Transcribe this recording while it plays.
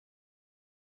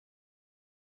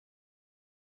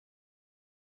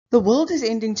The world is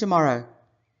ending tomorrow.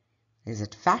 Is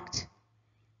it fact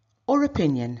or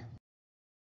opinion?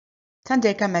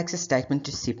 Thandeka makes a statement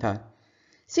to Sipho.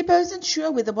 Sipho isn't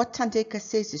sure whether what Thandeka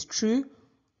says is true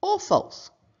or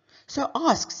false, so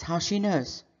asks how she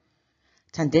knows.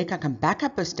 Thandeka can back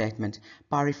up her statement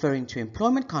by referring to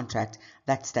employment contract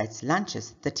that states lunch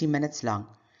is 30 minutes long.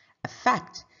 A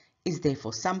fact is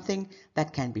therefore something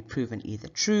that can be proven either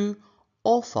true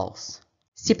or false.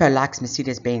 Sipho likes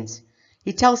Mercedes-Benz.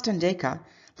 He tells Thandeka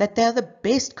that they are the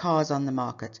best cars on the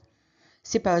market.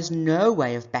 Sipho has no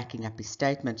way of backing up his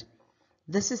statement.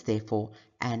 This is therefore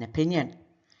an opinion.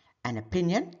 An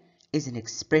opinion is an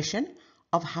expression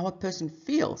of how a person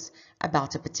feels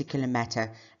about a particular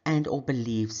matter and or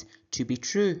believes to be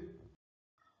true.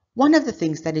 One of the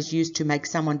things that is used to make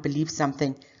someone believe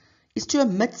something is to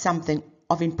omit something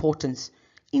of importance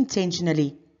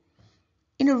intentionally.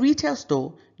 In a retail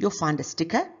store, you'll find a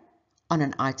sticker on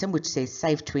an item which says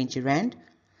save 20 Rand.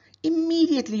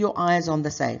 Immediately your eye is on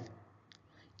the save.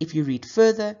 If you read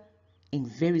further, in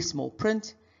very small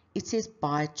print, it says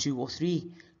buy 2 or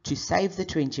 3 to save the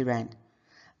 20 Rand.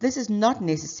 This is not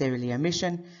necessarily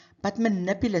omission, but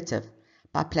manipulative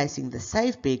by placing the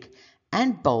save big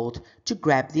and bold to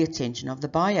grab the attention of the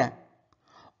buyer.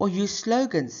 Or use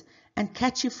slogans and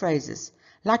catchy phrases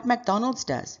like McDonald's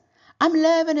does. I'm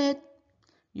loving it.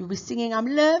 You'll be singing I'm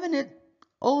loving it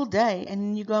all day and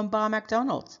then you go and buy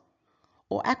McDonald's.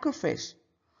 Or Aquafresh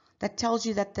that tells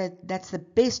you that that's the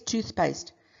best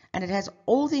toothpaste and it has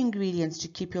all the ingredients to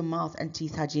keep your mouth and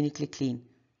teeth hygienically clean.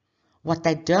 What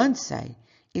they don't say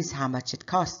is how much it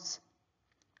costs.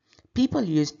 People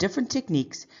use different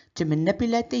techniques to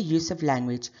manipulate their use of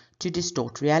language to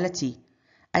distort reality.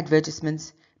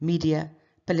 Advertisements, media,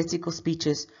 political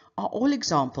speeches are all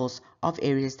examples of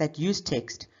areas that use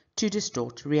text to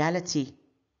distort reality.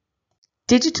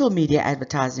 Digital media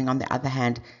advertising, on the other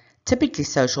hand, typically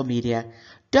social media,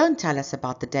 don't tell us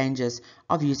about the dangers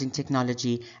of using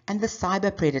technology and the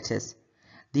cyber predators,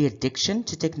 the addiction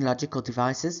to technological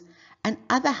devices, and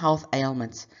other health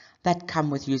ailments that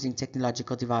come with using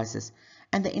technological devices,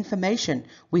 and the information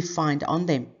we find on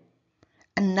them.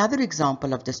 Another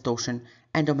example of distortion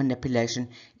and or manipulation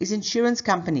is insurance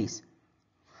companies.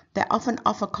 They often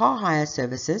offer car hire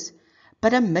services,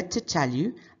 but omit to tell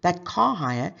you that car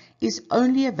hire is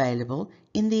only available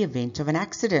in the event of an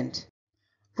accident.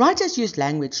 Writers use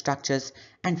language structures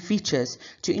and features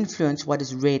to influence what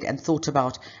is read and thought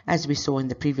about, as we saw in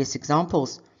the previous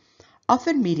examples.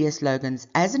 Often media slogans,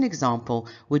 as an example,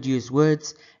 would use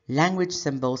words, language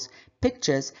symbols,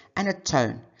 pictures, and a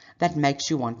tone that makes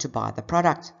you want to buy the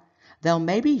product. They'll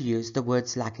maybe use the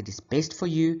words like it is best for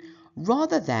you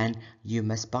rather than you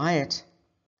must buy it.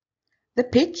 The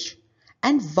pitch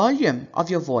and volume of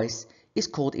your voice is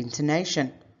called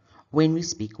intonation when we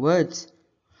speak words.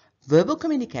 Verbal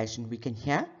communication we can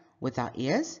hear with our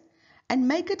ears and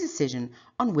make a decision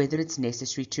on whether it's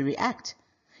necessary to react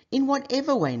in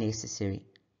whatever way necessary.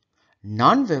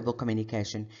 Non-verbal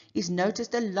communication is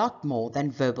noticed a lot more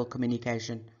than verbal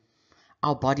communication.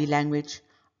 Our body language,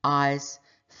 eyes,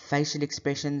 facial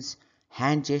expressions,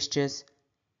 hand gestures.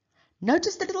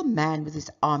 Notice the little man with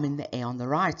his arm in the air on the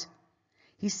right.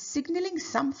 He's signaling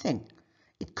something.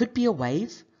 It could be a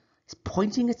wave. He's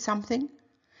pointing at something.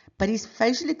 But his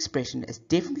facial expression is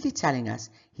definitely telling us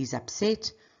he's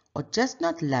upset or just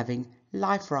not loving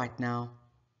life right now.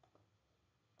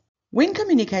 When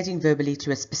communicating verbally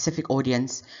to a specific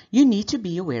audience, you need to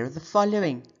be aware of the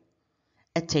following: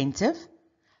 attentive,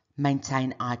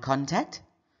 maintain eye contact,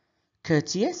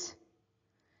 courteous,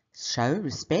 show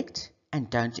respect and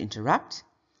don't interrupt,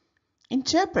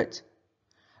 interpret,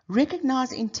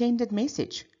 recognize intended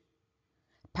message,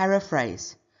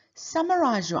 paraphrase,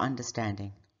 summarize your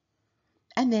understanding,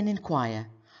 and then inquire,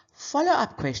 follow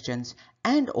up questions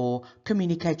and or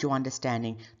communicate your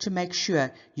understanding to make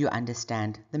sure you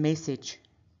understand the message.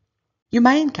 You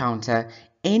may encounter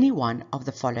any one of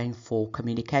the following 4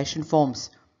 communication forms.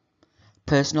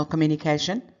 Personal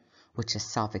communication, which is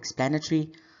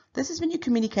self-explanatory. This is when you're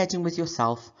communicating with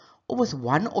yourself or with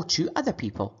 1 or 2 other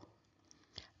people.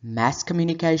 Mass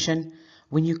communication,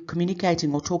 when you're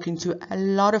communicating or talking to a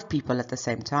lot of people at the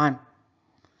same time.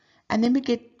 And then we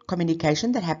get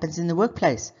communication that happens in the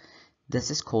workplace. This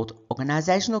is called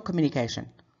organizational communication.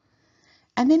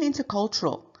 And then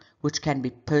intercultural, which can be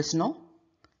personal,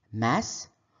 mass,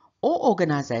 or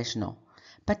organizational,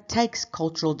 but takes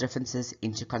cultural differences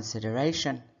into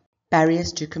consideration.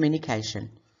 Barriers to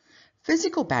communication.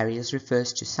 Physical barriers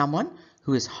refers to someone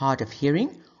who is hard of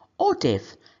hearing or deaf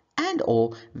and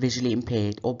or visually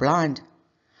impaired or blind.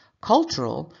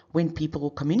 Cultural, when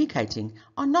people communicating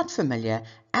are not familiar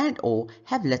and or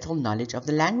have little knowledge of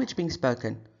the language being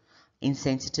spoken.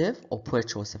 Insensitive or poor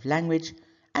choice of language,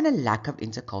 and a lack of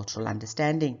intercultural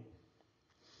understanding.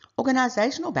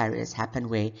 Organizational barriers happen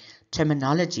where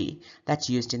terminology that's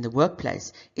used in the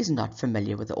workplace is not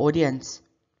familiar with the audience.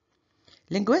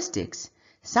 Linguistics.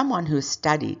 Someone who has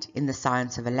studied in the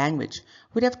science of a language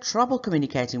would have trouble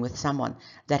communicating with someone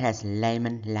that has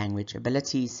layman language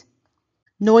abilities.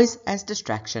 Noise as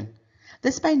distraction.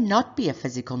 This may not be a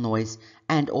physical noise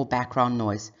and or background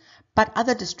noise, but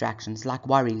other distractions like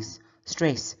worries,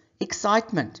 stress,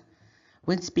 excitement.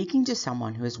 When speaking to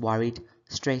someone who is worried,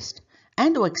 stressed,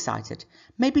 and or excited,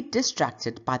 may be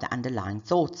distracted by the underlying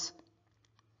thoughts.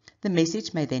 The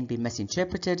message may then be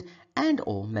misinterpreted and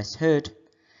or misheard.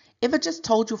 Ever just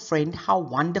told your friend how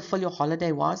wonderful your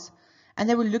holiday was, and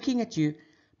they were looking at you,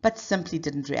 but simply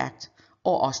didn't react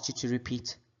or asked you to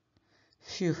repeat?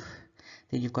 Phew,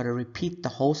 then you've got to repeat the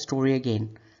whole story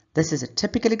again. This is a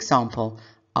typical example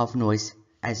of noise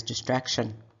as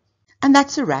distraction. And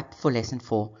that's a wrap for lesson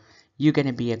 4. You're going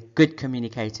to be a good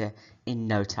communicator in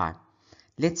no time.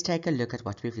 Let's take a look at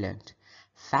what we've learned.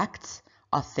 Facts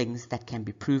are things that can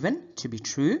be proven to be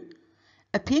true.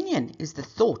 Opinion is the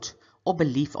thought or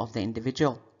belief of the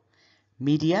individual.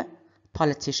 Media,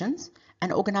 politicians,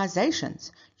 and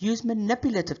organizations use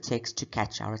manipulative text to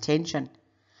catch our attention.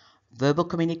 Verbal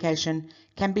communication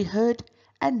can be heard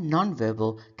and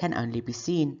non-verbal can only be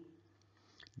seen.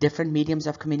 Different mediums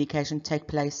of communication take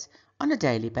place on a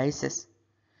daily basis.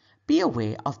 Be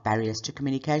aware of barriers to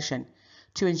communication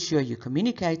to ensure you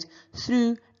communicate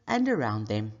through and around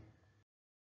them.